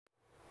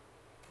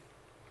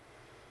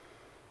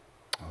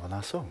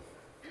So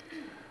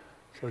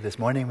this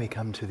morning we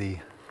come to the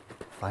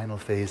final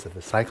phase of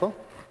the cycle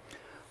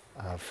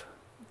of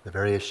the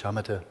various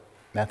shamatha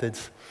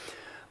methods,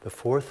 the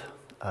fourth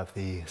of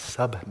the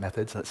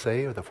sub-methods, let's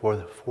say, or the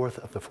fourth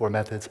of the four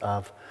methods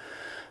of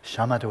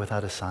shamatha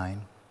without a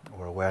sign,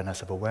 or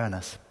awareness of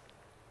awareness.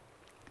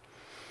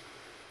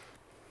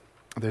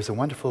 There's a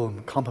wonderful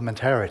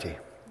complementarity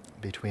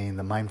between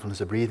the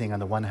mindfulness of breathing on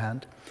the one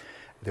hand,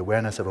 the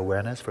awareness of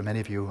awareness. For many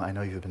of you, I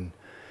know you've been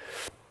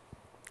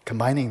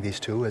combining these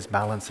two as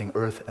balancing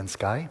earth and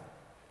sky.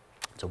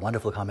 It's a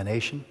wonderful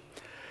combination.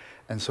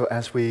 And so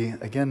as we,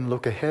 again,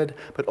 look ahead,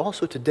 but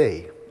also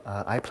today,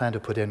 I plan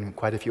to put in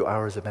quite a few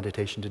hours of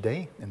meditation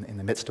today in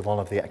the midst of all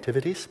of the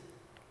activities.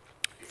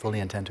 Fully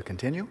intend to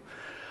continue.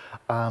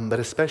 But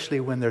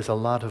especially when there's a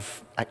lot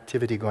of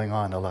activity going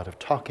on, a lot of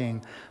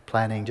talking,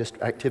 planning, just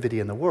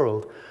activity in the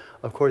world,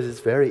 of course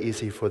it's very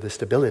easy for the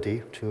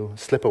stability to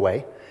slip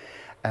away.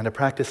 And a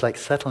practice like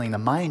settling the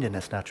mind in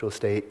its natural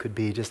state could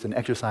be just an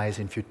exercise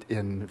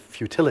in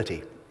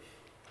futility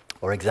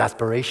or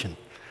exasperation.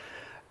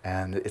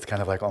 And it's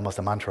kind of like almost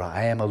a mantra,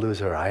 I am a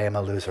loser,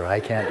 I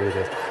can't do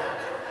this.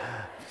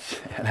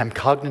 And I'm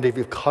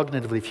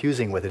cognitively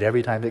fusing with it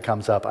every time it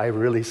comes up, I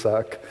really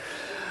suck.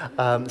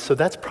 So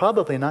that's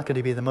probably not going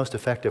to be the most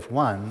effective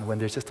one when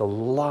there's just a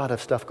lot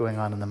of stuff going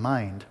on in the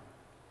mind.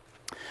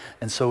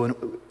 And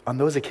so on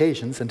those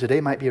occasions, and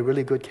today might be a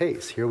really good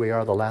case, here we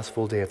are the last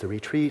full day of the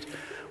retreat,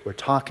 we're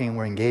talking,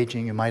 we're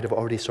engaging, you might have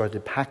already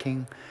started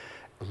packing,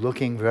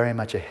 looking very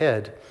much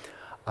ahead,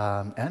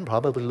 and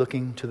probably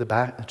looking to the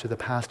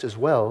past as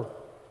well.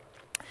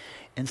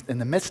 In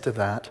the midst of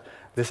that,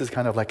 this is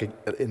kind of like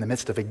in the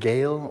midst of a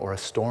gale or a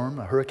storm,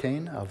 a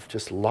hurricane, of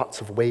just lots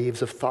of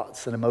waves of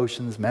thoughts and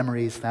emotions,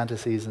 memories,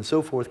 fantasies, and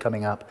so forth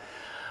coming up.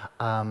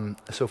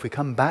 So if we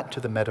come back to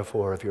the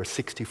metaphor of your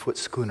 60-foot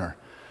schooner,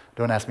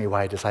 don't ask me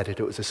why I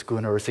decided it was a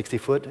schooner or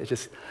 60-foot. It's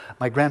just,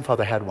 my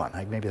grandfather had one.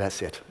 Maybe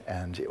that's it.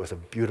 And it was a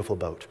beautiful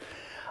boat.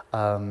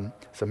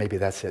 So maybe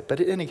that's it. But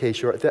in any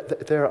case, you're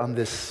there on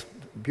this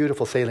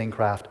beautiful sailing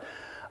craft,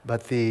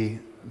 but the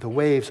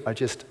waves are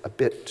just a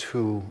bit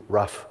too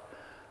rough,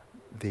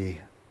 the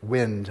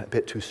wind a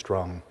bit too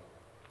strong,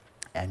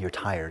 and you're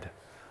tired,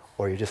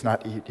 or you just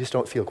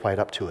don't feel quite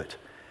up to it.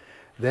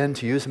 Then,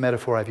 to use a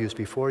metaphor I've used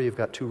before, you've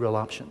got two real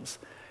options.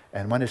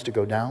 And one is to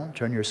go down,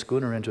 turn your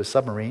schooner into a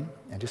submarine,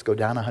 and just go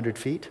down 100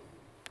 feet,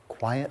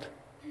 quiet.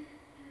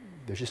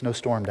 There's just no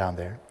storm down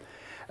there.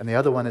 And the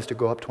other one is to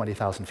go up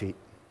 20,000 feet,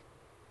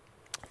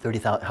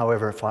 30,000,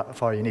 however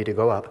far you need to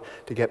go up,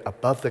 to get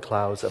above the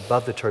clouds,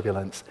 above the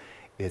turbulence.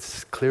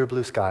 It's clear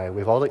blue sky.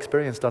 We've all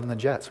experienced on the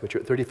jets, which are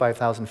at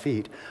 35,000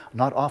 feet.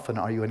 Not often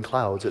are you in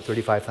clouds at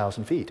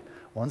 35,000 feet.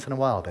 Once in a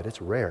while, but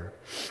it's rare.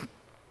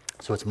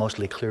 So it's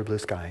mostly clear blue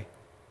sky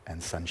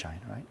and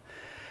sunshine, right?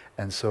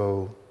 And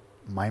so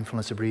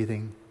mindfulness of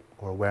breathing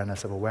or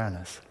awareness of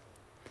awareness.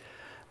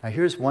 Now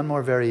here's one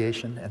more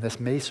variation, and this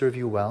may serve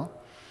you well,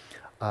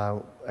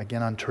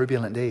 again on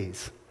turbulent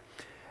days.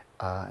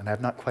 And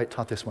I've not quite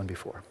taught this one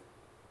before.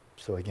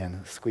 So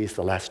again, squeeze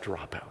the last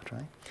drop out,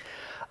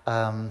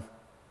 right?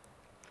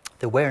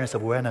 The awareness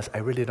of awareness, I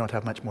really don't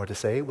have much more to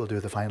say. We'll do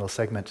the final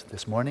segment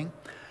this morning.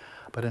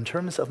 But in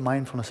terms of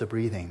mindfulness of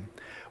breathing,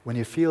 when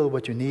you feel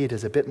what you need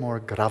is a bit more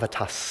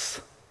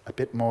gravitas, a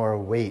bit more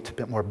weight, a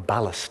bit more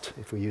ballast,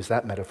 if we use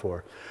that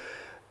metaphor,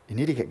 you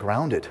need to get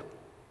grounded.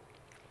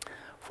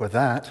 For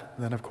that,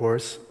 then of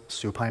course,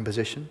 supine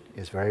position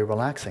is very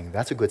relaxing.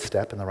 That's a good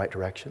step in the right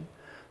direction.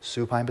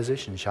 Supine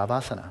position,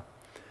 shavasana.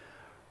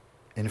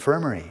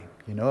 Infirmary,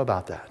 you know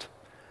about that.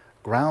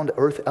 Ground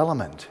earth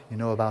element, you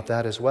know about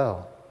that as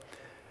well.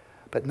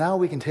 But now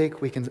we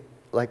can,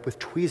 like with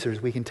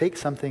tweezers, we can take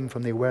something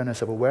from the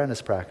awareness of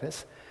awareness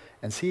practice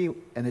and see,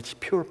 and it's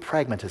pure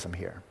pragmatism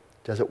here.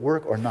 Does it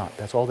work or not?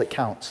 That's all that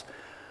counts.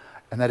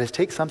 And that is,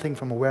 take something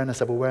from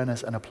awareness of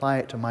awareness and apply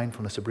it to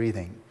mindfulness of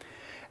breathing.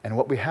 And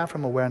what we have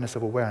from awareness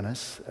of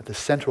awareness, the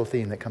central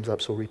theme that comes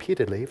up so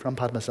repeatedly from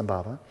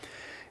Padmasambhava,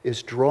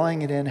 is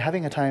drawing it in,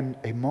 having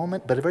a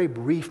moment, but a very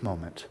brief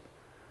moment,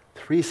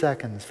 3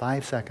 seconds,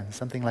 5 seconds,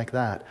 something like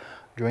that,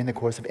 during the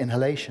course of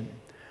inhalation.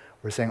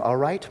 We're saying, all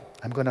right,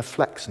 I'm going to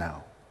flex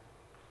now.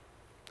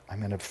 I'm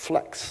going to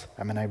flex.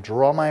 I'm going to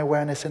draw my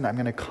awareness in. I'm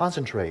going to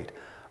concentrate,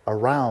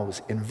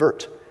 arouse,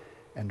 invert,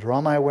 and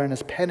draw my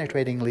awareness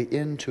penetratingly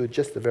into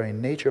just the very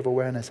nature of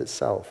awareness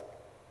itself.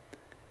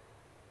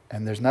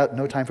 And there's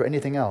no time for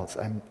anything else.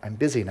 I'm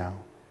busy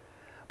now.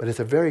 But it's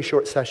a very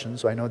short session,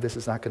 so I know this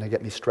is not going to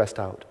get me stressed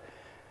out.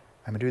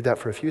 I'm going to do that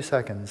for a few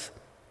seconds,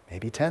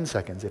 maybe 10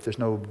 seconds. If there's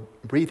no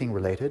breathing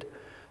related,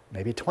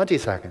 maybe 20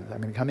 seconds. I'm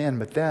going to come in,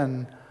 but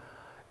then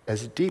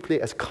as deeply,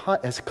 as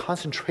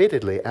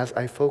concentratedly as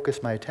I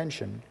focus my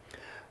attention,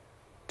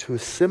 to a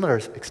similar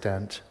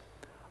extent,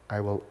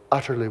 I will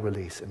utterly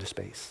release into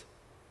space.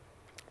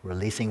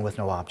 Releasing with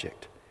no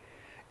object.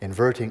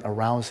 Inverting,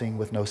 arousing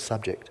with no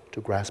subject to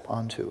grasp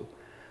onto.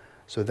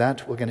 So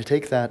that we're going to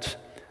take that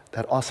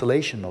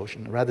oscillation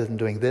motion, rather than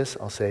doing this,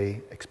 I'll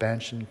say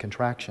expansion,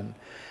 contraction.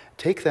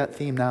 Take that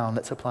theme now and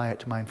let's apply it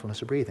to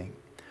mindfulness of breathing.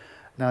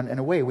 Now, in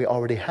a way, we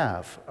already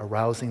have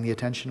arousing the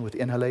attention with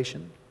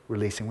inhalation,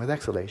 releasing with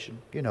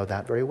exhalation. You know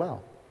that very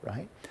well,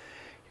 right?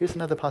 Here's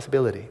another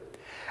possibility.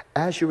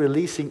 As you're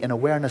releasing in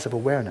awareness of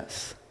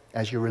awareness,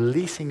 as you're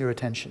releasing your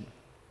attention,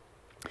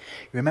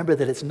 you remember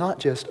that it's not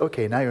just,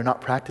 okay, now you're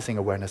not practicing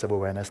awareness of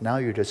awareness, now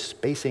you're just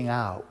spacing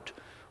out.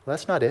 Well,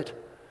 that's not it.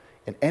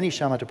 In any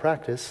shamatha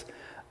practice,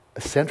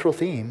 a central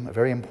theme, a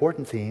very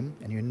important theme,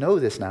 and you know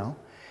this now,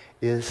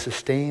 is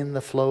sustain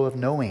the flow of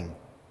knowing.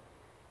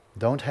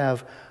 Don't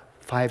have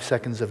 5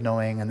 seconds of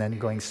knowing and then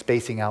going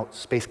spacing out,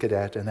 space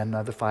cadet, and then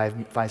another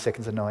 5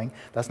 seconds of knowing.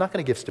 That's not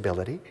going to give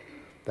stability.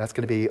 That's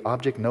going to be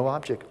object, no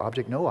object,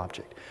 object, no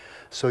object.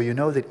 So you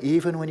know that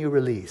even when you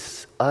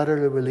release,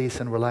 utterly release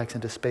and relax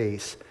into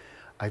space,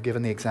 I've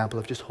given the example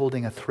of just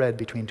holding a thread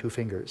between 2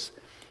 fingers.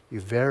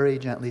 You very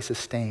gently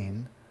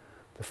sustain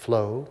the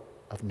flow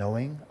of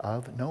knowing,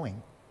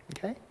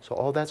 okay? So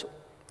all that's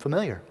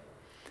familiar.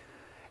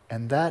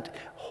 And that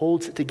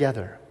holds it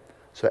together.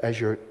 So as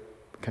you're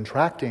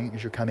contracting,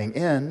 as you're coming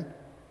in,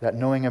 that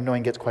knowing of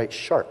knowing gets quite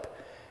sharp.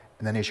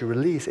 And then as you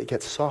release, it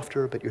gets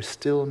softer, but you're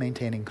still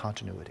maintaining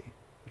continuity.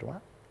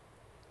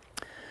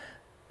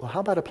 Well,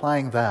 how about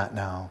applying that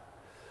now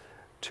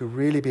to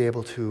really be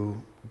able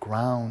to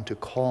ground, to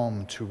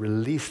calm, to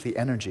release the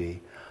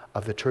energy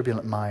of the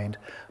turbulent mind,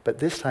 but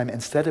this time,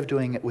 instead of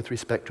doing it with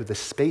respect to the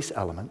space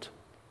element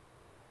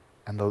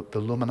and the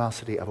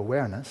luminosity of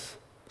awareness,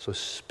 so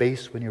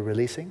space when you're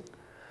releasing,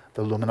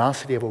 the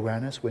luminosity of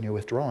awareness when you're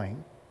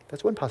withdrawing,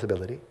 that's one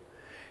possibility.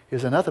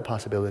 Here's another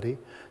possibility,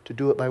 to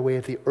do it by way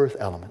of the earth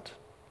element,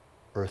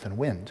 earth and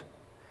wind.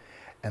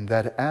 And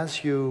that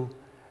as you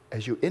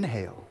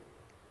inhale,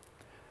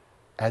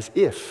 as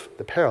if,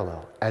 the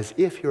parallel, as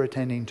if you're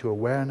attending to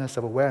awareness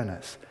of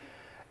awareness,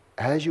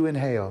 as you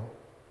inhale,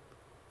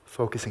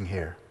 focusing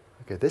here.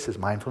 Okay, this is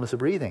mindfulness of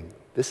breathing.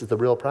 This is the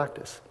real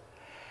practice.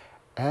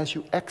 As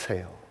you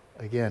exhale,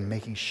 again,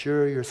 making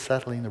sure you're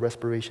settling the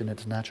respiration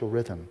into natural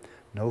rhythm.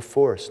 No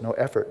force, no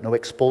effort, no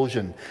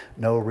expulsion,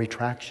 no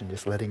retraction,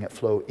 just letting it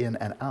flow in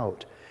and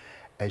out.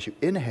 As you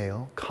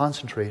inhale,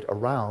 concentrate,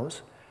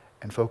 arouse,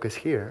 and focus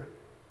here.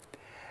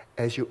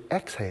 As you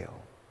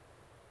exhale,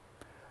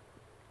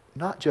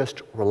 not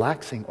just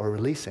relaxing or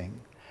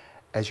releasing,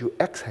 as you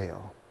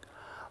exhale,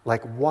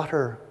 like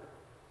water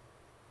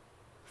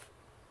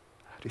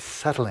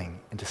settling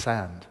into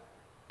sand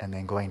and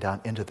then going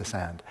down into the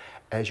sand.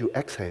 As you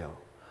exhale,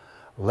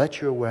 let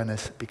your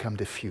awareness become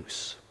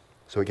diffuse.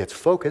 So it gets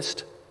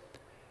focused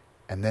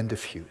and then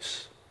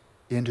diffuse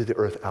into the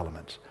earth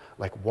element,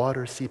 like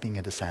water seeping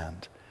into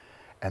sand.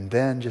 And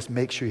then just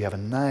make sure you have a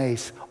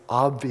nice,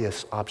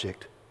 obvious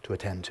object to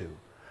attend to.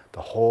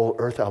 The whole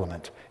earth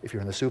element, if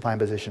you're in the supine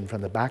position,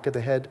 from the back of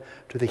the head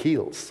to the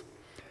heels.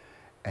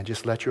 And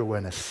just let your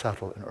awareness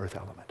settle in earth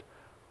element.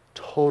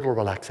 Total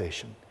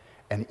relaxation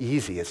and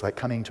easy. It's like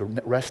coming to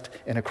rest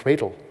in a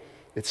cradle.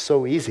 It's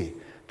so easy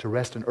to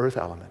rest in earth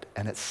element,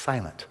 and it's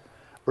silent.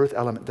 Earth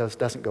element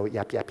doesn't go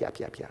yap, yap, yap,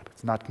 yap, yap.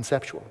 It's not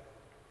conceptual.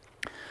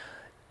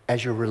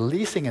 As you're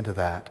releasing into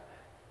that,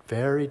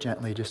 very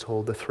gently just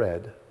hold the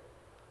thread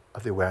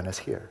of the awareness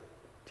here.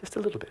 Just a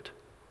little bit.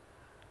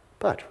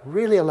 But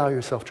really allow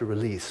yourself to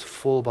release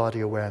full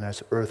body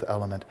awareness, earth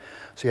element.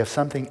 So you have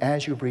something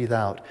as you breathe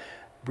out.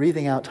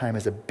 Breathing out time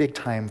is a big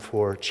time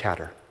for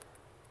chatter.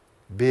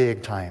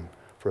 Big time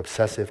for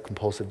obsessive,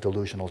 compulsive,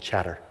 delusional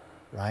chatter,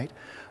 right?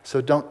 So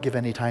don't give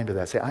any time to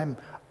that. Say,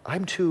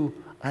 I'm too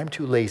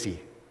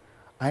lazy.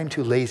 I'm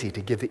too lazy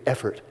to give the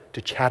effort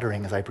to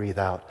chattering as I breathe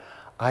out.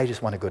 I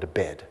just want to go to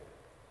bed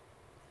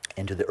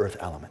into the earth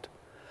element.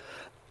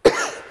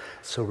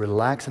 So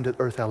relax into the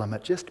earth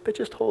element, but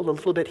just hold a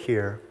little bit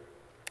here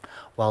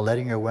while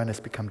letting your awareness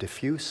become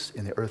diffuse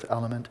in the earth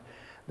element.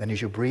 Then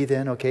as you breathe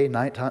in, okay,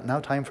 now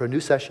time for a new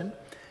session.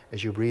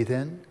 As you breathe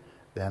in,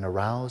 then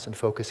arouse and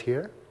focus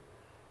here.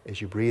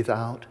 As you breathe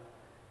out,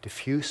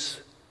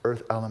 diffuse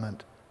earth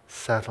element,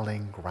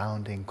 settling,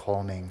 grounding,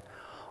 calming,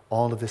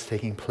 all of this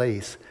taking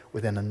place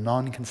within a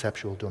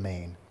non-conceptual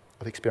domain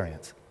of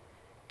experience.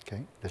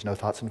 Okay? There's no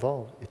thoughts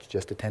involved. It's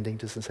just attending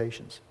to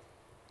sensations.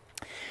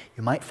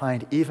 You might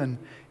find, even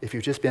if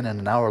you've just been in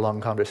an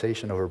hour-long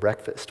conversation over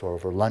breakfast or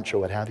over lunch or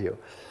what have you,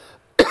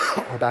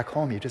 or back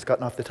home, you've just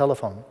gotten off the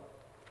telephone,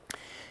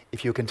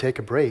 if you can take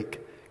a break,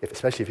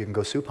 especially if you can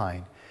go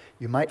supine,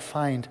 you might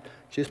find,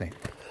 you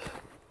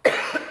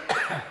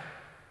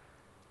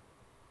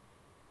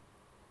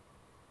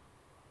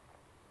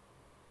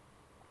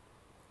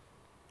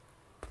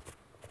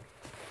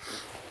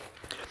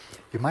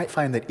might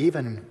find that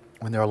even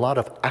when there are a lot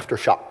of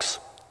aftershocks,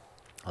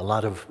 a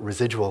lot of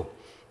residual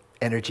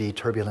energy,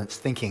 turbulence,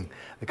 thinking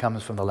that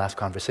comes from the last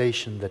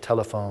conversation, the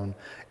telephone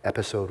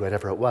episode,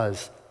 whatever it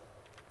was,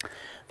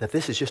 that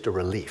this is just a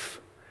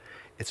relief.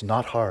 It's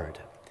not hard.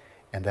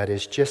 And that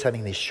is just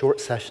having these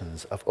short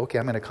sessions of, okay,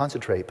 I'm going to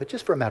concentrate, but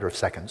just for a matter of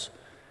seconds.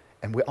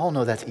 And we all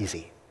know that's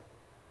easy.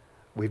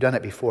 We've done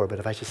it before, but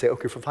if I just say,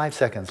 okay, for 5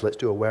 seconds, let's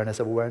do awareness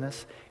of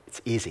awareness,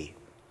 it's easy.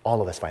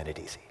 All of us find it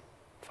easy.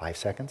 5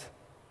 seconds,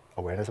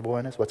 awareness of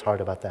awareness, what's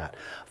hard about that?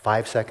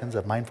 5 seconds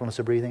of mindfulness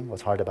of breathing,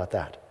 what's hard about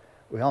that?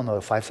 We all know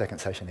a 5-second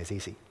session is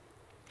easy.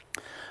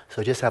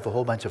 So just have a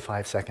whole bunch of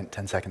 5-second,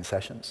 10-second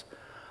sessions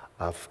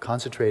of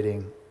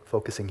concentrating,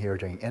 focusing here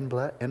during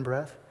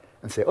in-breath,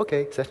 and say,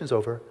 okay, session's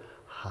over.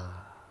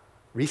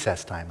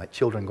 Recess time, like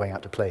children going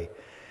out to play.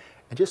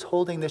 And just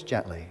holding this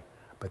gently,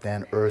 but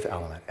then earth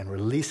element, and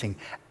releasing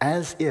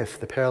as if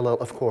the parallel,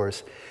 of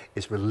course,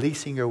 is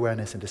releasing your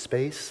awareness into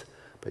space,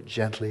 but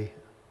gently,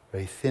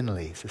 very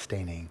thinly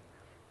sustaining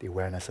the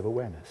awareness of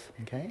awareness,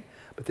 okay?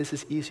 But this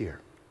is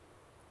easier.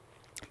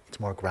 It's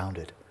more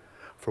grounded.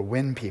 For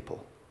wind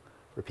people,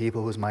 for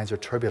people whose minds are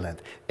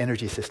turbulent,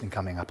 energy system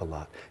coming up a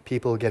lot,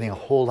 people getting a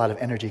whole lot of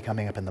energy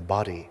coming up in the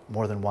body,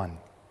 more than one.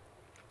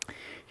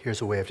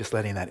 Here's a way of just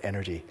letting that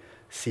energy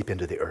seep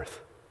into the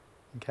earth,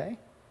 okay?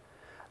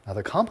 Now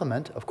the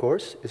complement, of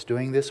course, is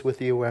doing this with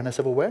the awareness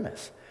of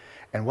awareness.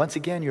 And once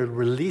again, you're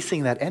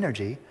releasing that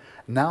energy,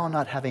 now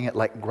not having it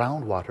like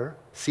groundwater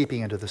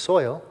seeping into the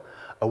soil.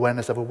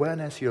 Awareness of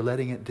awareness, you're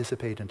letting it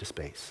dissipate into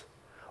space.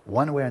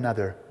 One way or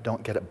another,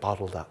 don't get it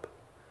bottled up.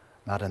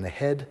 Not in the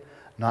head,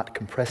 not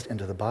compressed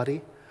into the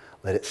body.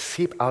 Let it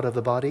seep out of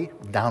the body,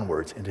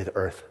 downwards into the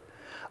earth.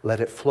 Let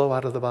it flow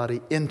out of the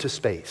body into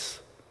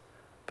space.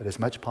 But as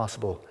much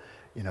possible,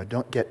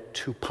 don't get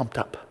too pumped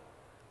up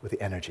with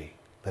the energy.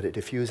 Let it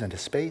diffuse into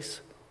space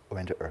or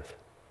into earth.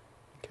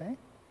 Okay?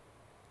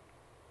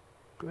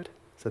 Good.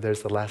 So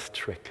there's the last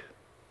trick,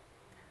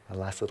 the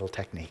last little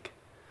technique.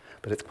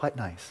 But it's quite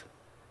nice,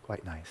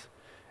 quite nice.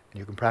 And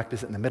you can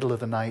practice it in the middle of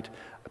the night.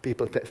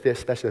 People,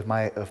 especially of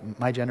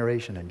my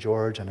generation, and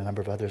George and a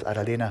number of others,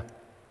 Adalina,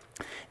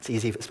 it's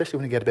easy, especially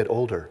when you get a bit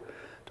older,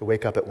 to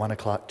wake up at 1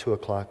 o'clock, 2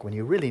 o'clock, when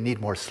you really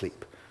need more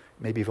sleep.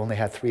 Maybe you've only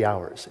had 3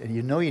 hours, and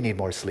you know you need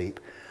more sleep,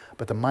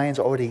 but the mind's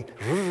already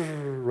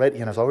ready,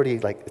 it's already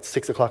like it's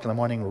 6 o'clock in the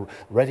morning,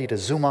 ready to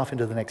zoom off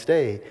into the next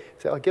day. You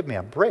say, oh, give me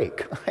a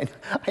break.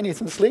 I need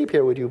some sleep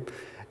here.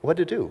 What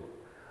to do?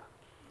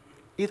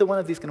 Either one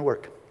of these can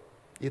work.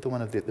 Either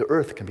one of the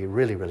earth can be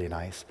really, really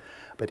nice.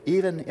 But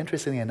even,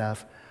 interestingly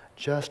enough,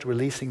 just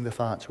releasing the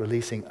thoughts,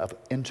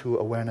 into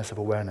awareness of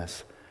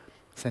awareness,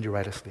 send you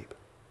right asleep.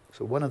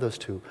 So one of those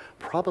two,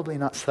 probably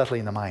not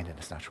settling the mind in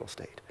its natural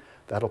state.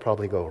 That'll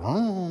probably go,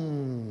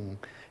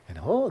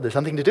 there's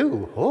something to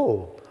do.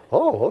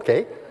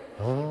 Okay.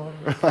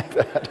 Like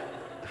that.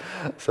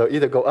 So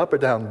either go up or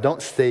down.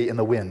 Don't stay in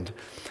the wind.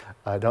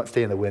 Don't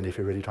stay in the wind if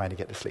you're really trying to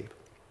get to sleep.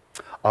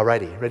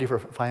 Alrighty, ready for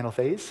final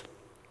phase?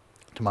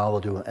 Tomorrow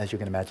we'll do, as you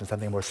can imagine,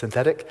 something more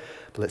synthetic.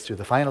 But let's do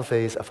the final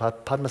phase of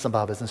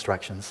Padmasambhava's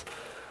instructions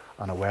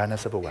on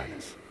awareness of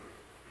awareness.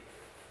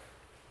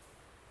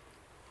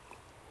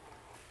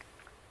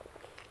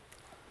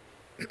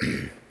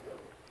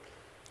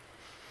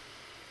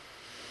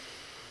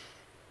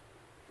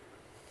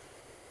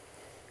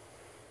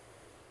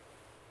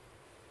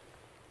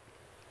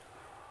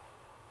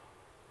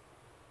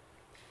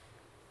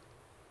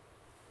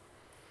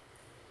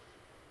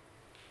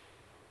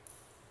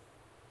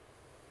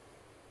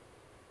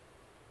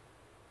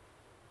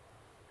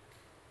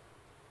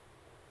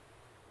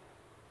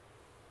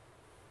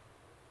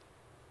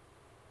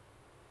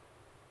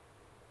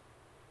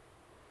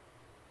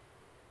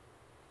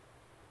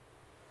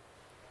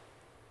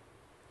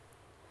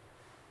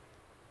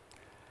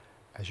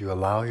 As you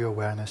allow your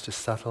awareness to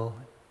settle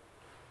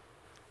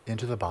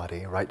into the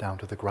body, right down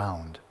to the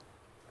ground,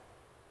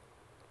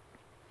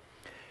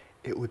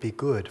 it would be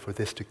good for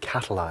this to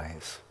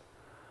catalyze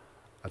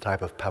a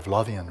type of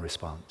Pavlovian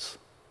response,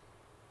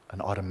 an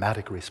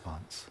automatic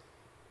response.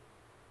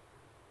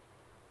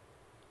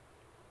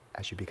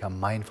 As you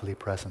become mindfully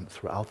present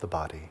throughout the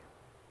body,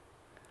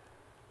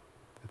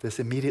 this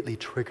immediately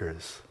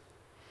triggers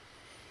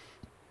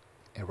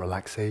a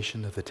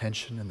relaxation of the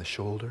tension in the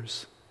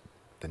shoulders,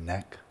 the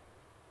neck,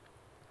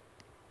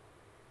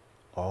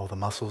 all the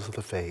muscles of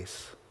the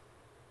face,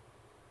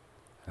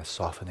 and a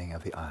softening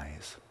of the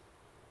eyes.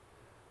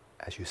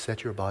 As you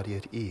set your body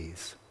at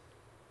ease,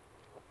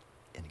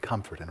 in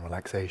comfort and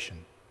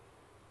relaxation,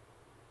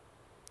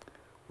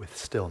 with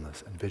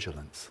stillness and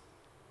vigilance,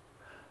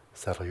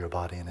 settle your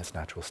body in its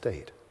natural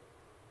state.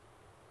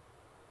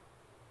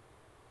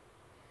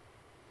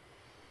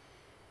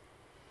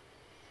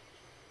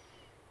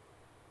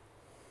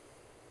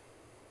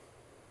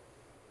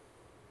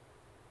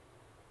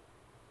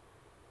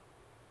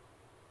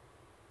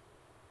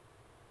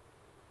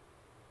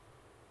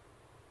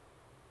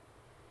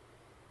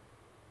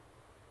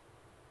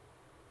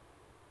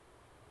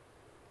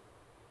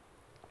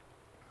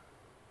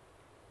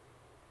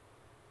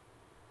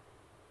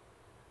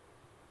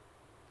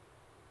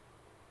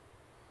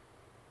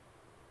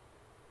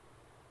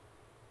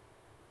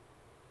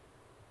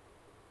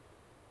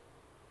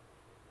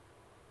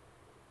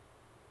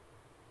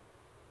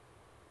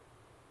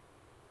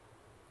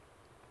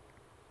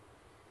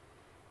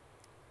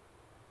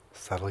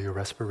 Settle your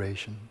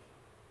respiration,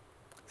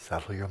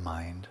 settle your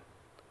mind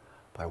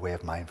by way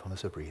of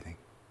mindfulness of breathing.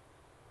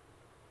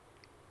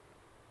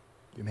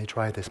 You may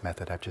try this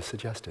method I've just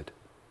suggested.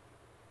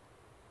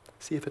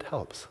 See if it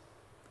helps.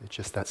 It's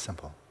just that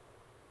simple.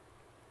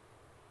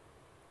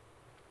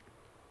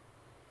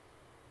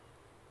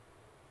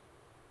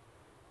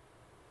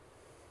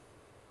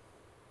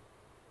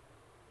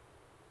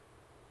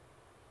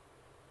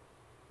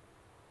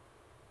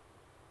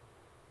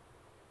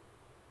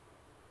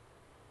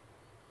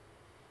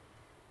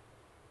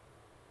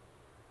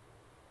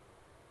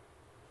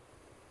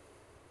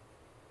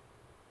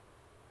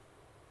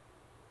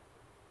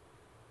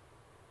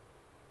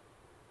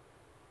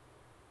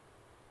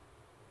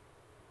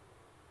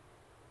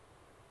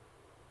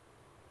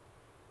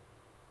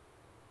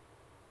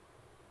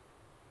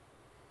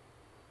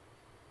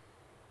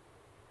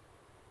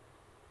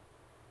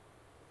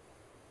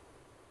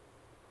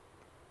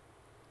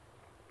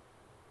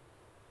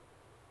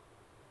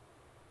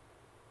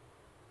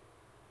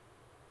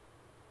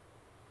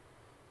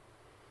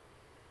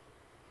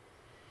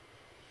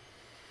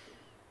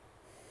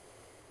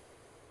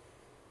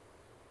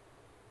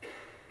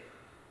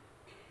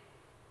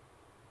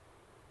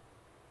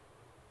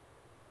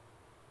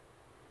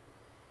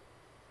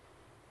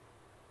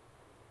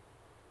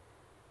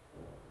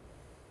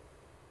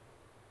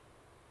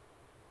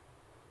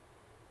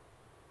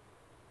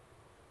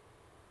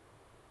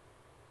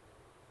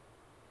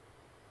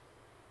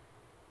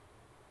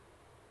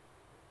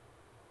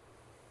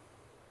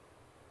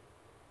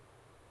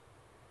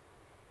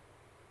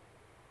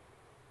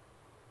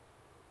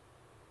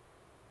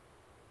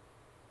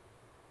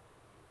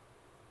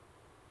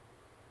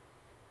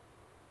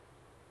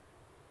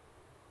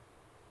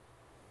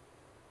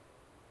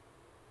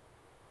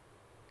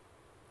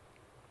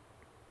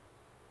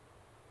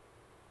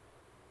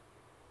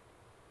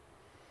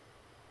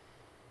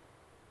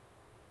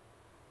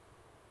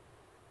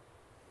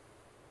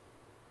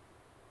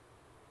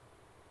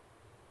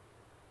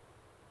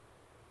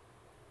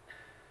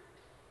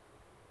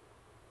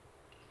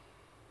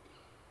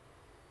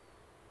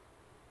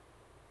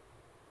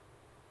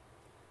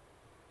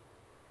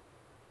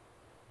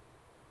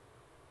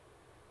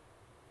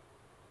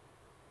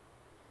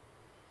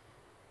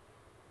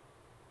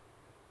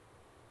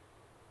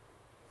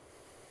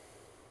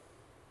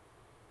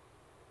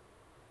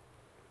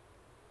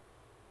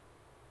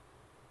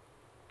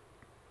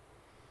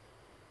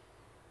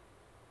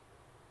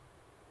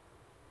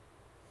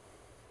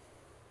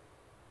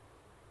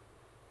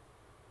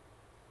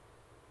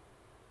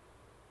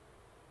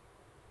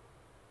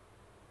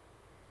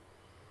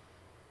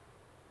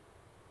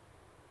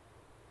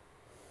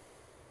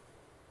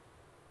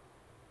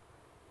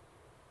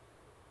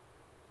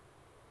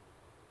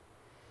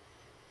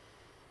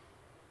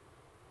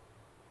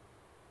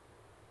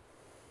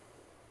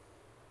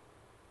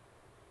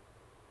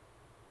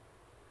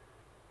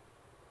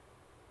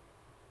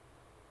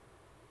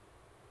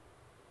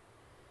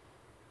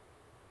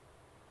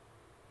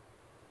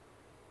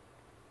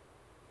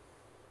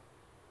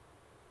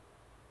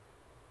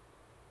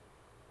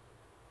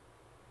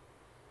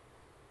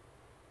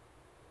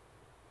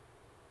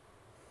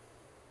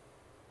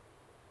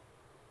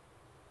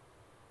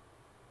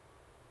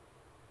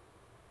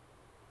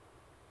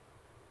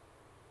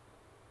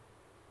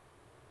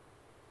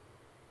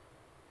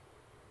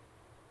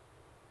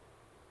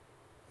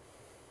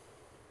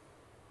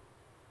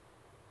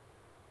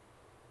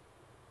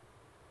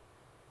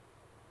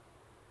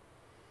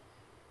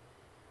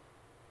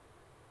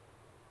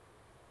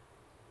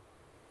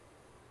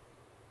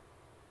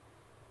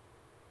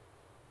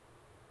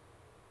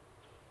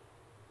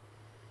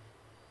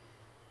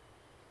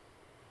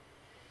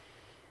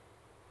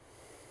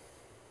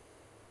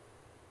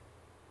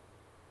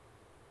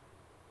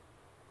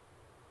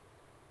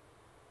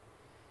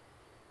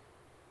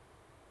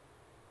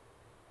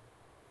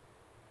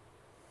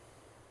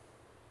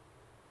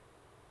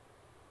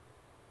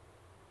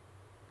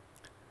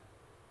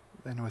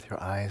 Then with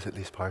your eyes at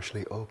least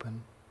partially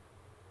open,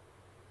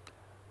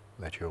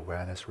 let your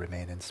awareness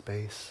remain in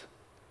space,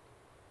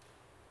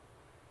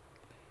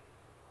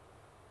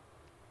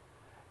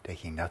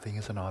 taking nothing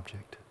as an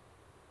object,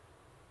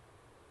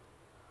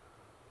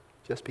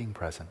 just being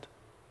present.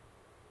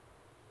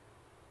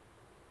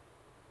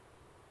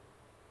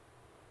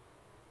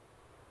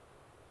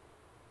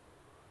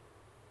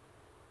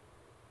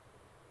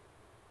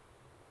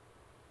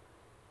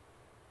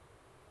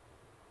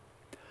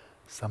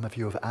 Some of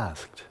you have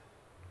asked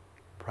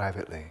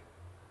privately,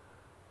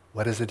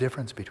 what is the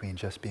difference between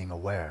just being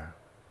aware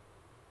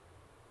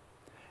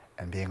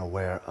and being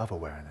aware of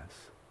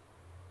awareness?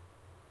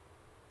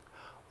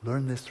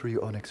 Learn this through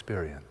your own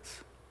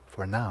experience.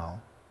 For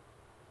now,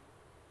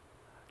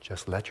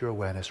 just let your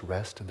awareness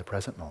rest in the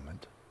present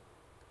moment,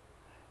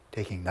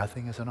 taking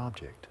nothing as an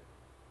object,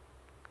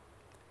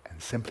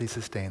 and simply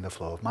sustain the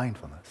flow of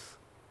mindfulness,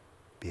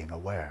 being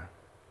aware,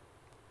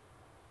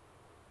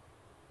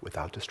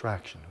 without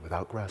distraction,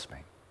 without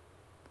grasping.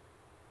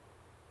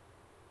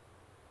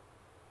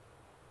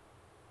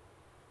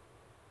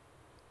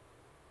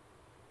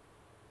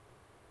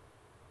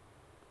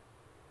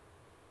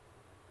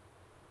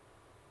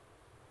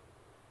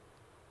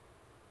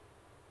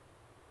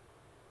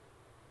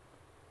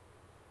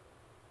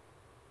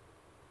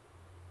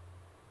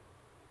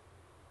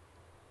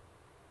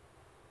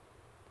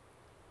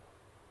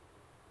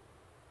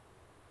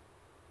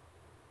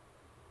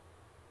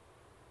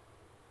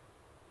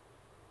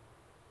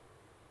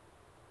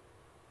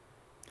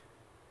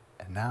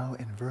 And now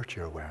invert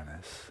your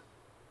awareness.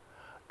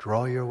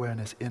 Draw your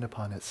awareness in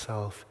upon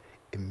itself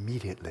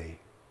immediately.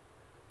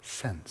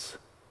 Sense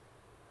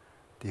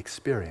the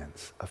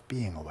experience of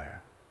being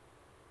aware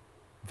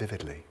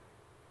vividly.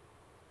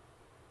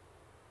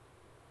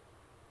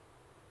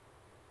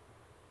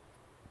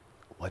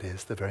 What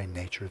is the very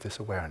nature of this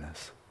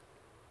awareness?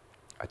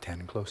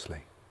 Attend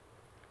closely.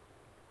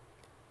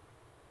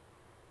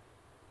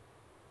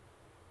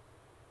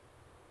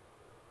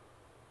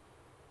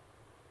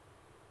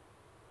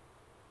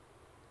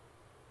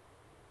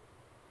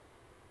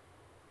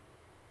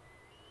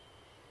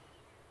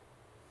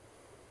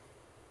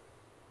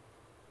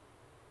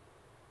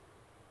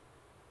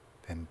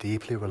 Then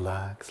deeply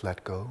relax,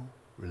 let go,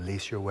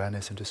 release your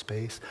awareness into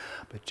space,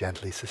 but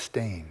gently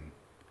sustain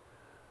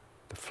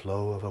the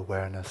flow of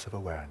awareness of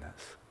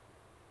awareness.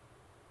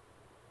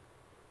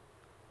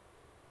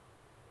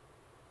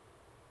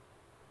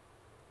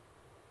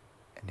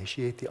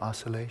 Initiate the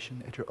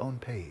oscillation at your own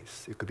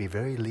pace. It could be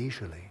very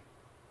leisurely,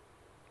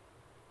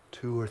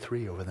 2 or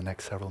 3 over the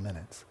next several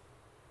minutes.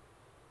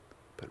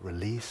 But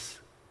release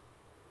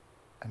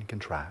and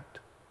contract.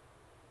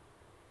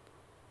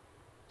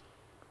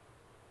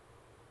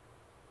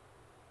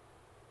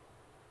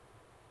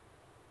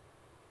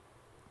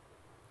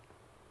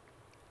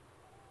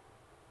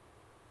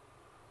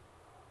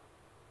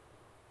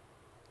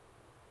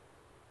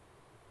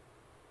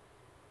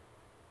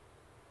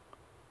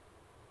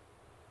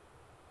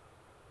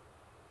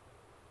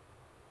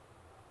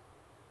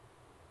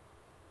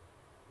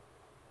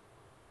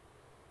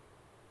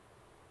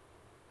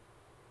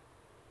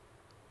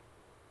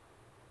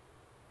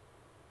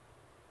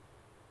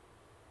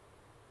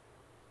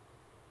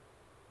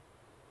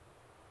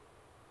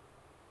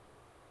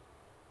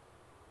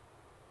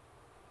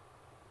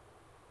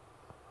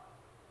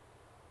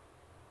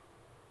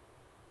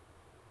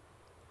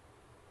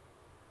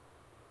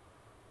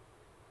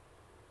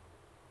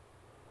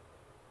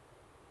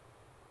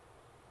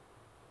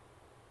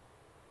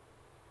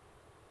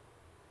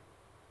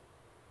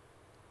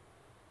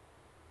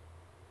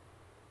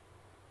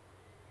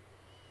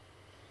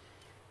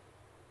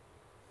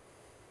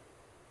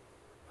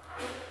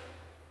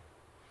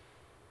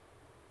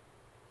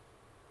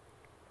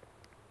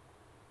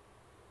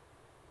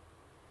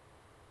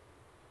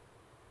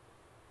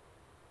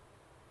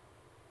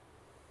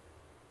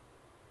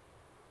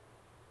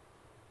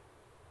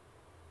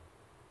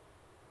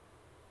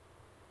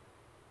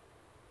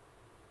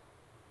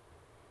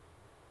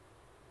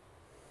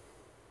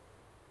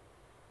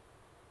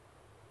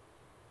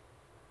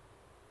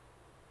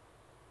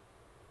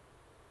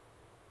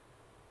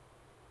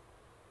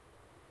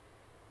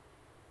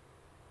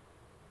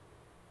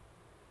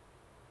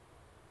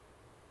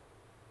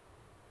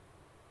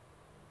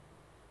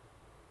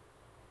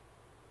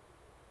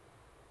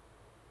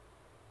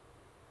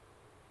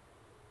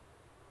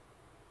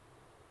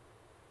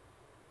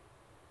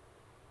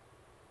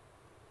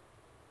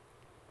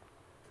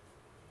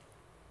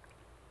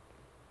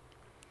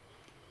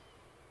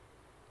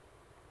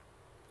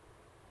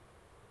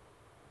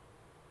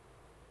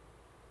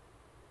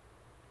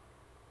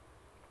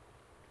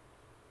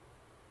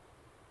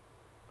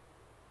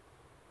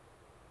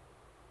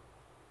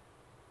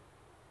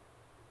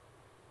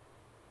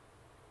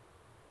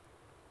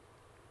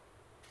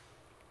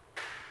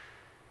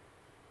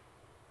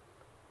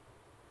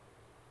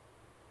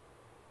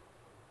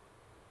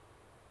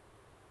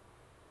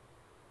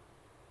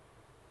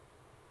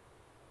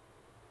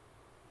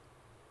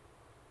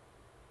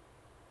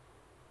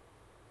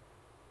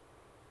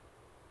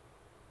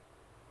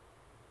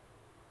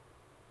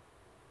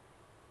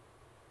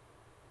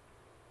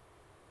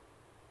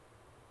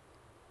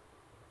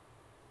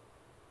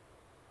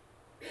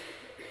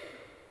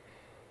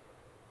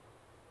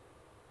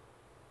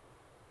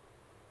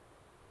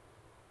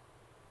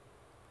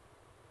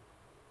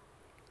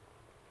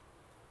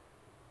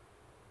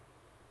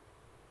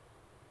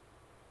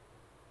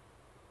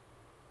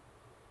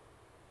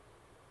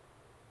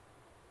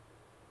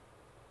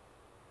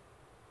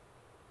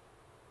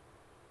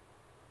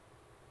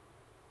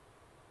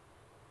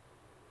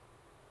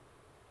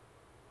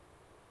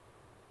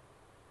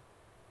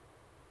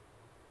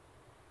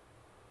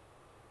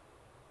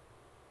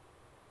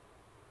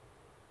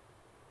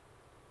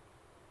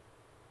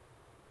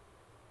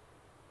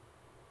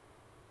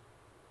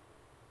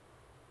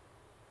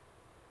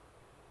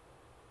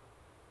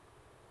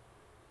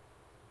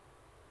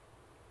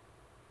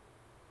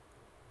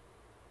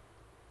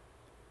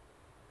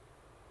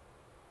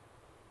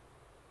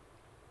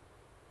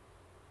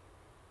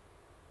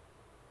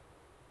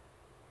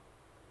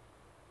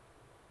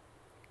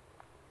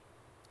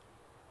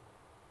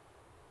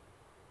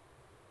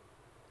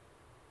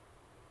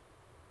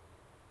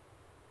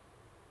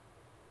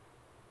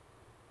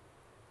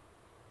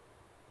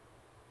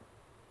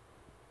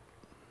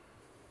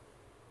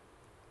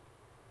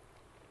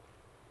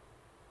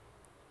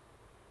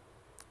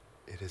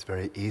 it is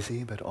very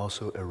easy but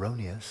also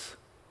erroneous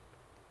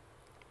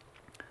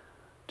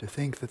to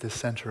think that the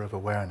center of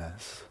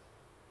awareness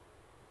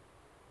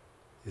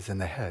is in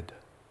the head.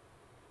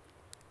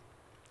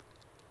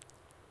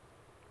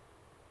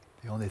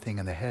 The only thing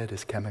in the head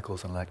is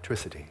chemicals and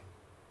electricity.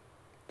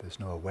 There's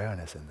no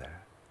awareness in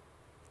there.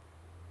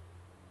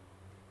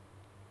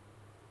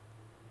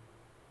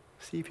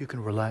 See if you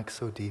can relax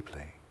so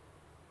deeply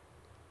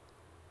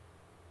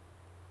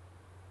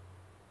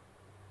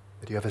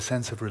that you have a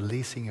sense of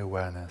releasing your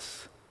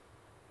awareness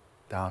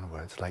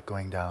downwards, like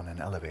going down an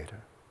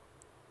elevator,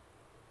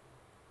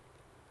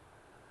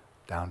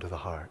 down to the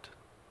heart,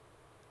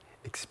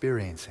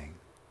 experiencing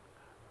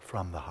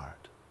from the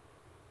heart,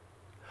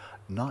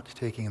 not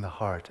taking the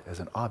heart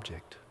as an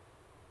object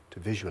to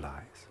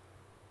visualize,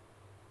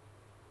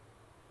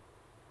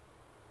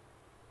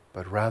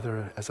 but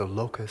rather as a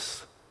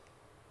locus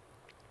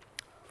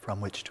from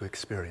which to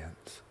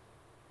experience.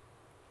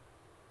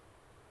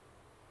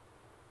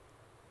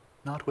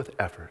 Not with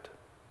effort,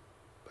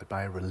 but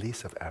by a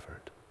release of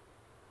effort.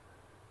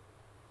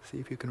 See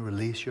if you can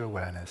release your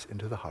awareness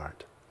into the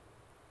heart.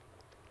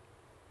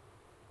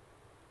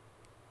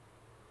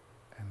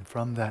 And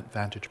from that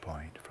vantage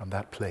point, from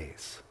that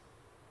place,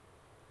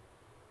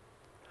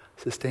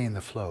 sustain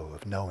the flow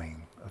of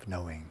knowing,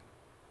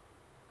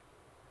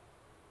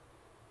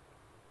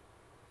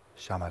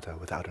 Shamatha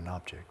without an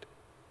object.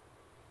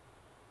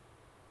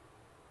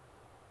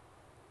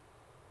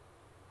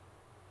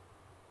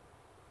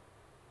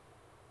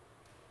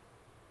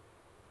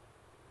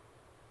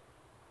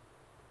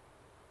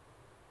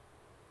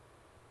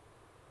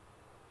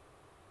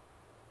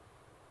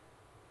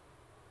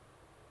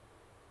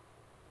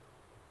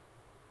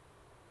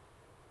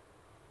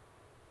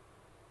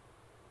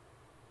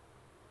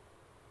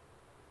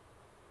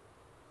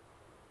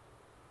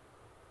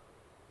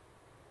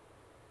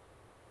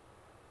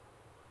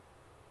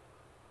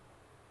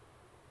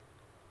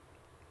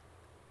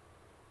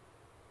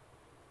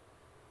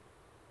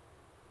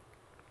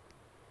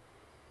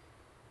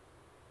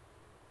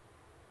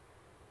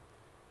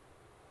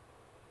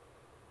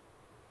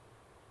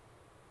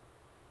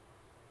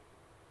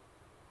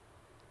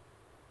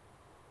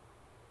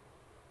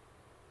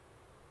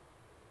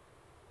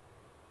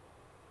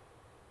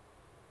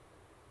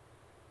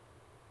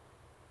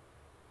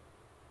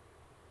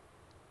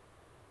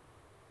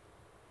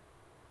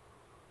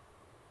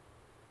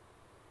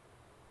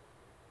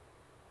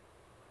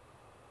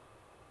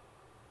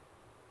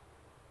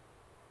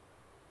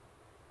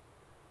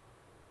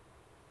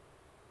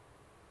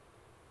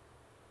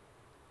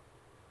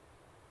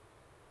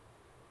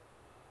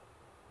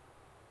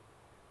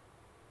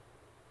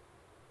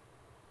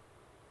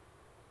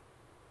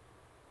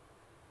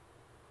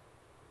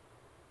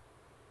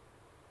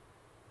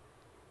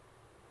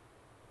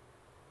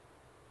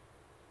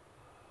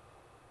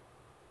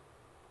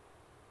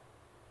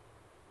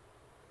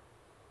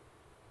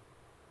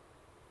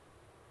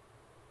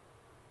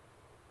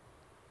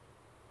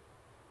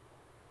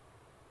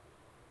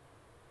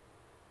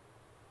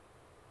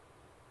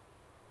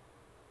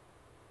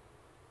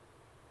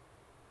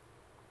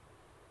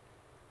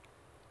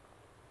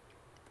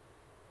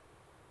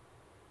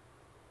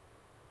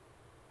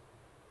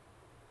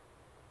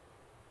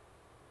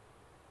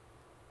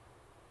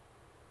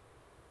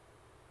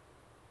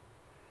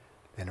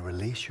 Then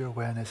release your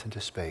awareness into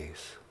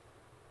space.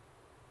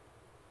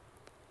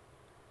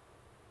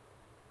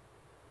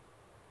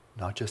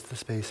 Not just the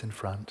space in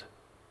front,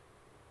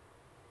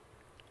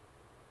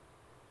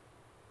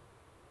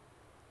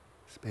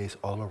 space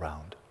all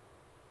around.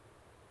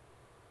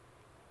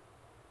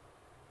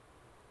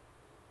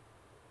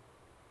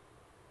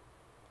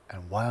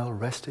 And while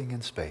resting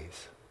in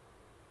space,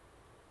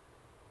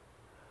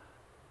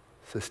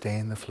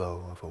 sustain the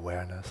flow of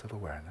awareness,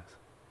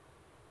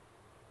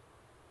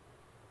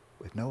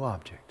 with no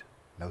object,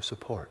 no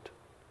support.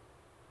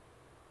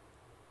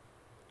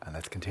 And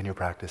let's continue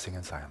practicing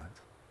in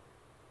silence.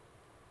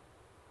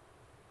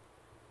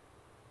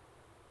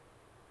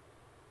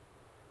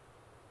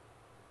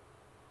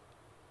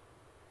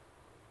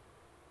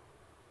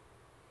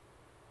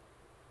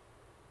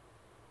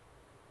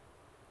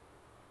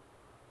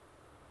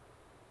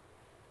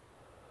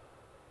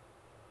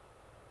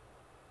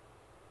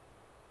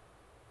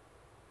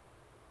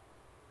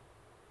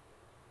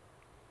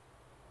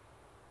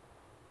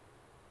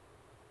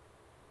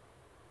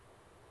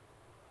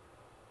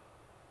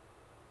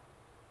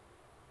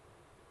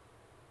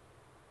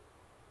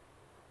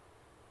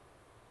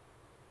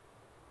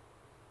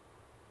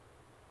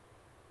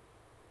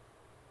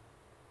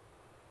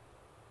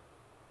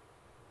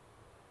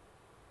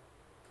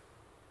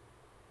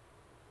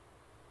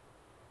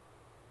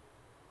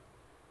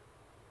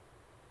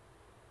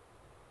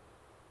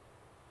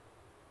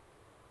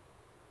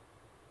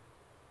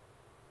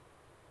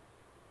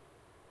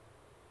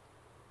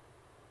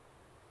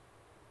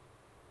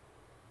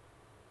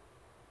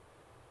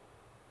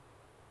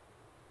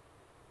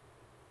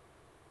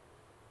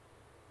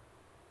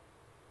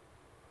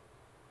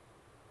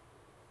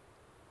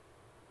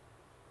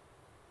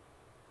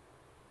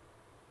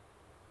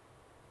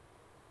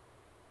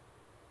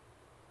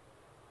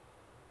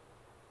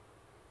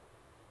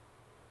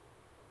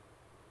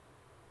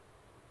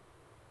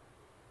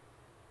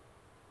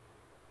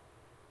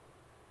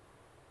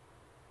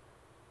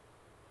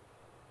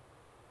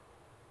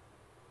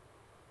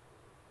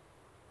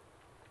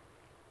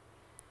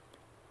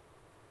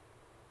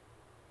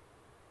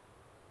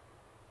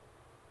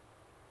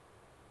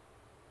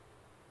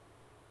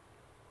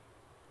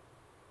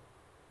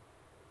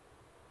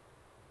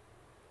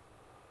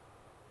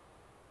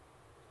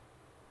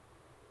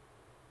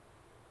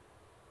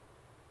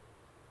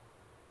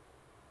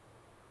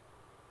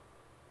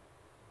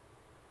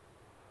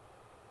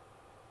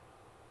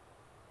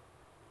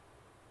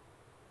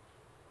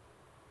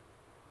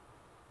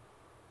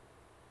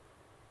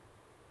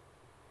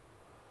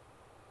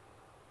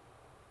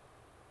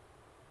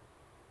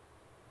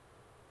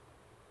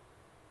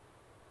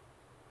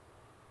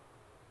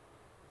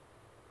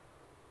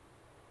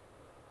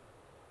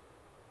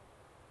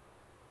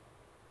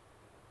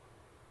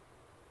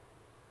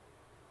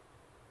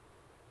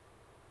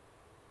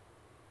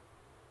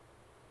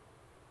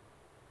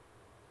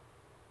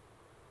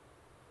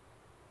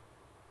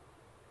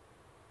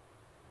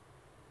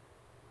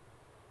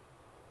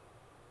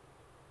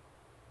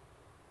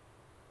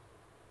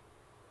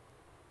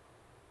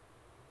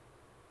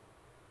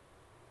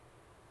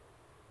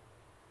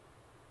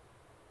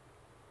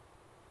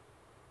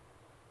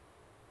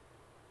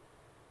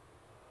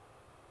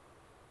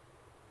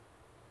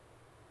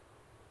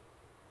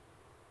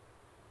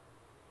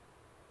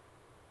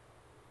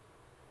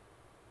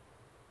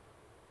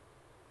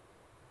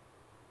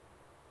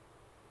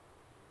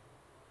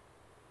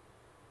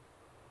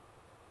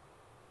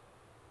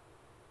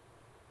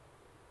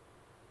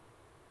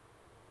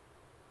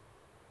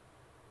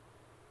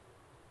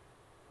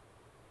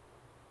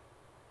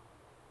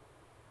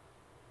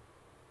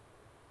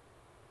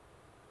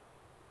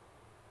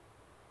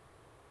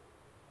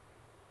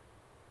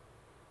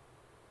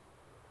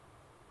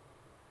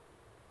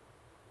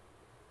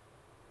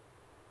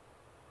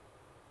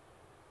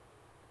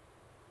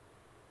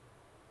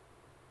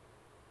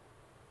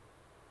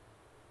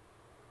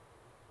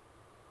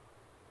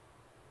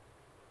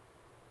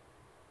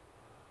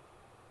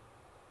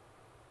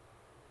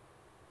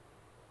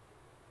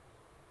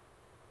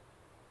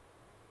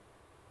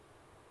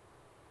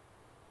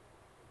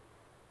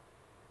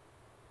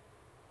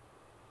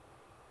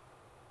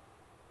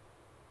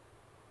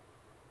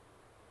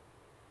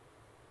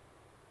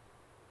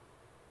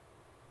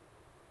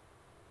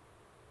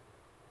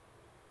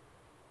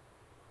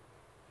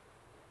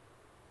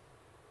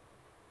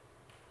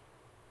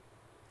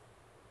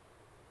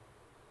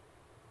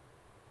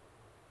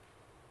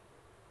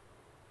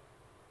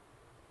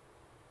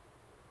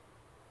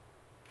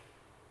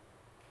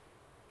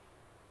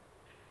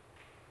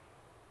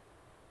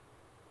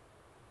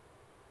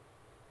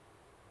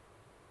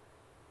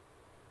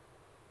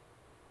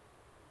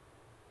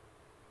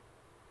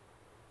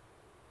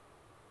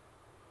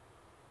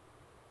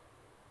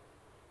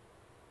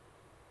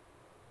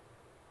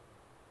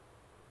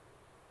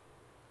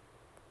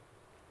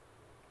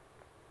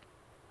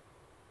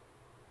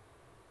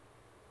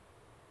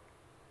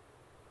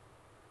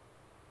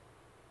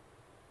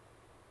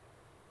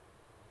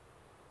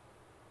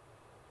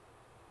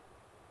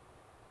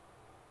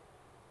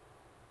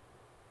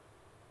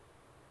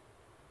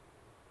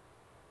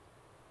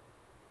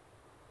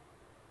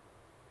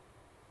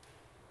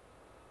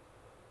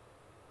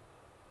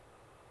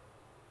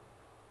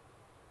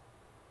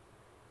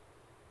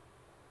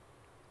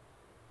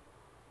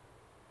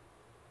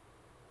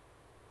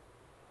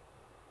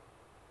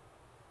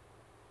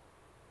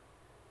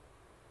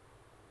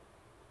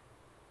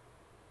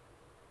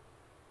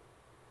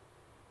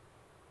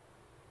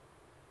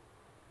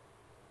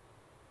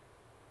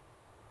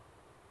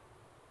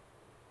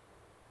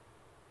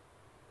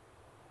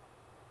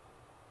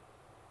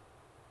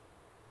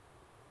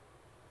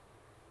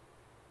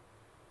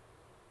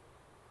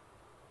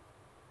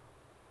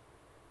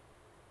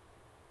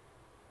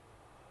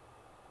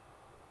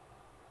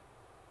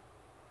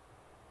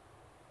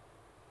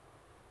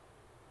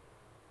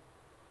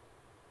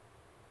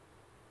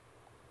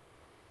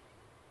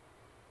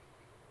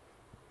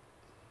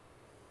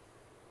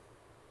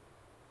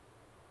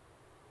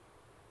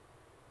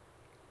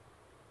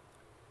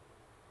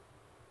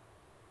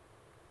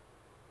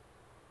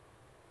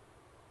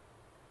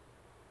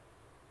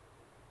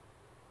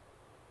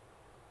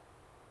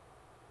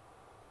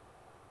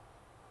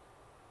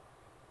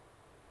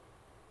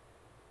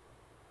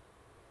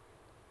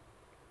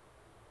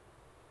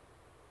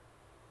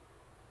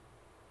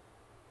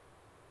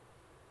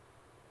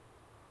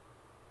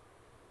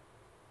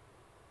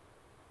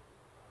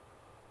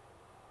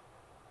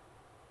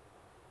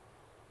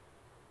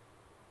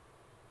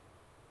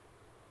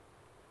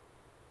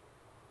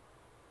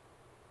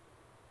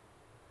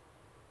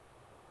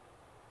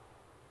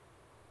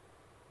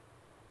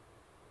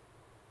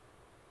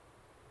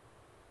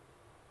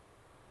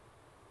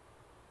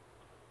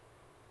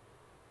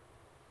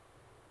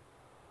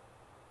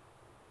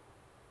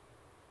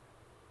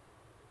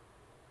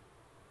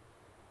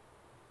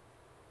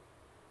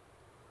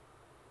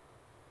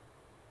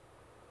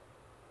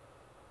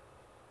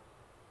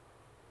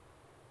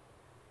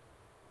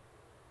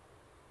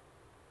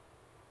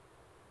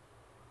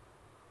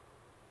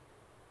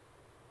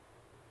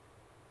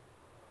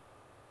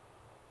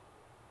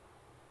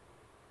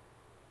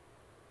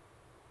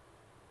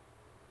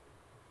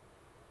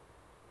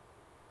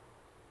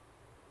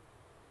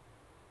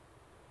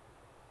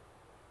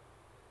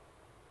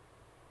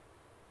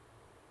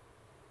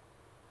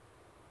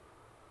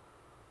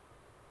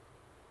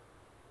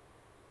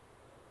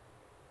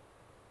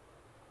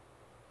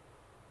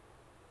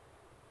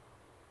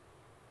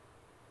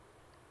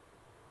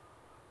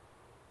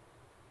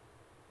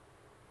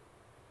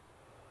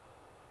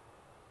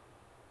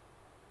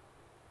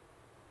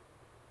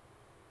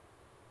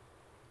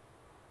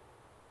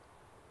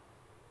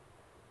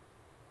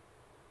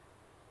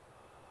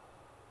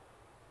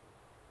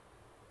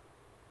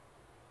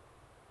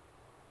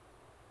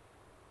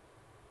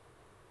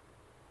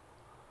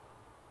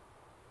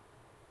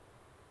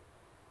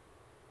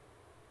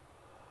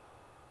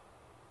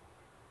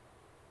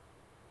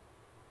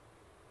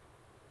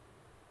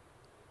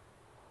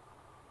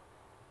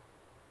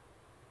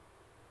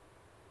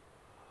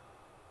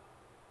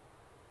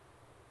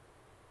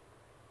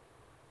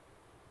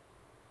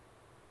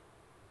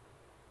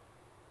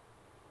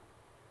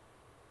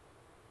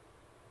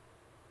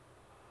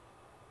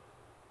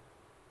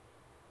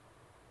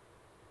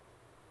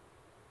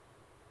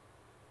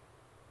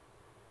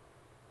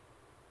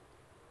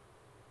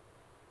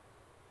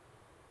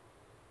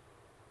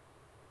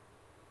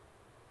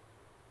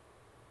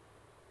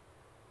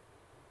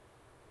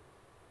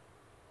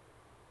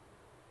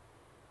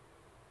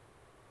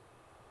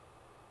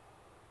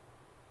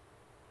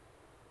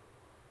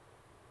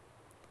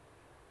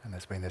 And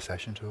let's bring this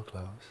session to a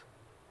close.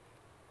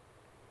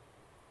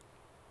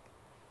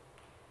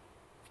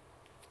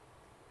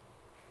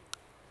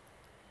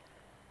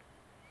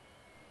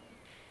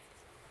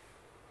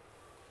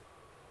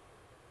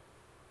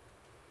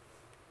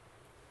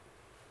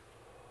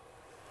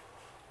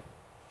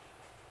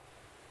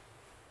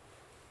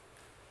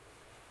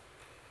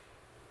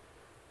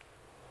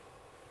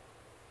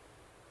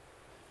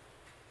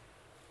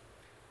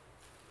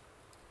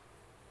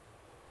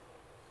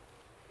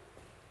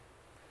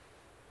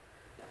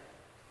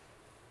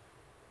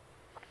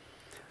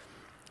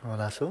 Well,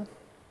 Lasso,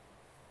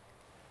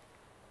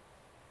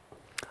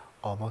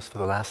 almost for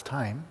the last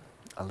time,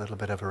 a little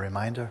bit of a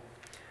reminder,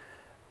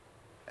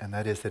 and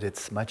that is that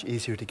it's much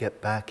easier to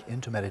get back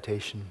into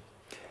meditation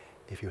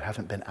if you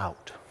haven't been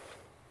out.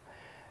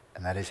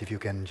 And that is if you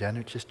can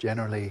just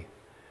generally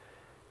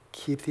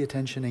keep the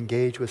attention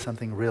engaged with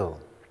something real.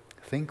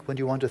 Think when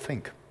you want to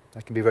think.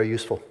 That can be very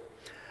useful.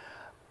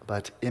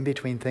 But in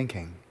between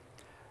thinking,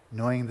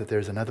 knowing that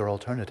there's another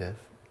alternative,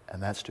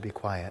 and that's to be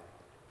quiet,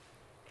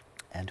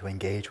 and to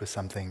engage with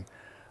something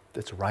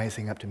that's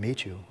rising up to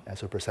meet you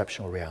as a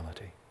perceptual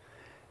reality.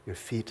 Your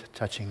feet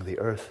touching the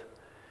earth,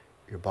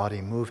 your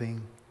body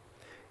moving,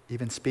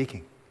 even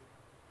speaking.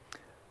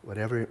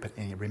 Whatever, but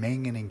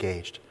remaining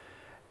engaged.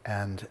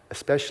 And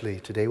especially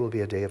today will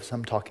be a day of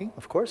some talking,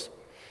 of course.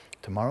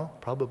 Tomorrow,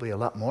 probably a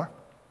lot more.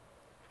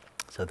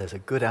 So there's a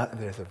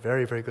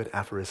very, very good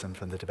aphorism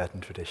from the Tibetan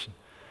tradition.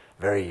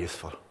 Very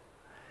useful.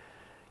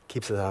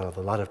 Keeps us out of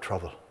a lot of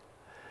trouble.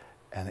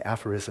 And the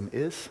aphorism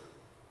is,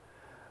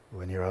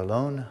 when you're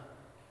alone,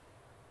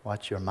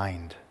 watch your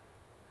mind.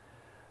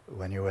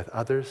 When you're with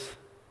others,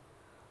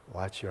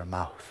 watch your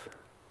mouth.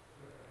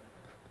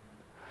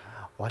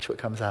 Watch what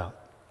comes out.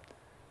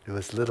 Do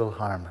as little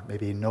harm,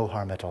 maybe no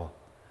harm at all.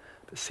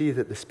 But see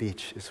that the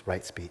speech is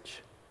right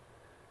speech.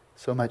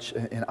 So much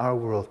in our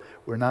world,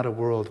 we're not a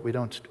world, we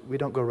don't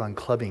go around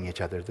clubbing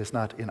each other. There's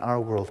not, in our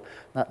world,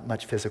 not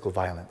much physical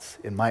violence.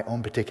 In my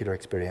own particular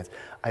experience,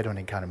 I don't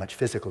encounter much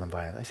physical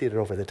violence. I see it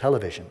over the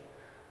television,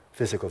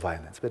 physical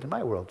violence. But in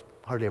my world,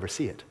 hardly ever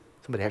see it.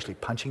 Somebody actually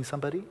punching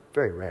somebody,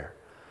 very rare.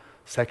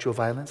 Sexual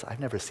violence, I've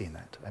never seen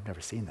that.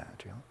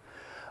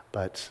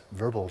 But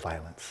verbal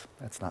violence,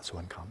 that's not so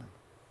uncommon,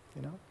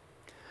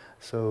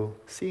 So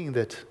seeing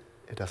that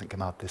it doesn't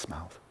come out this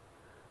mouth,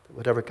 that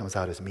whatever comes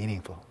out is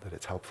meaningful, that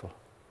it's helpful.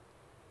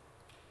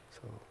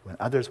 So when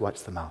others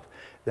watch the mouth,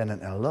 then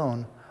in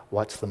alone,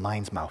 watch the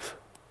mind's mouth.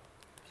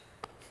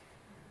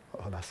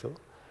 Oh, that's so.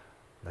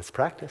 Let's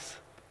practice.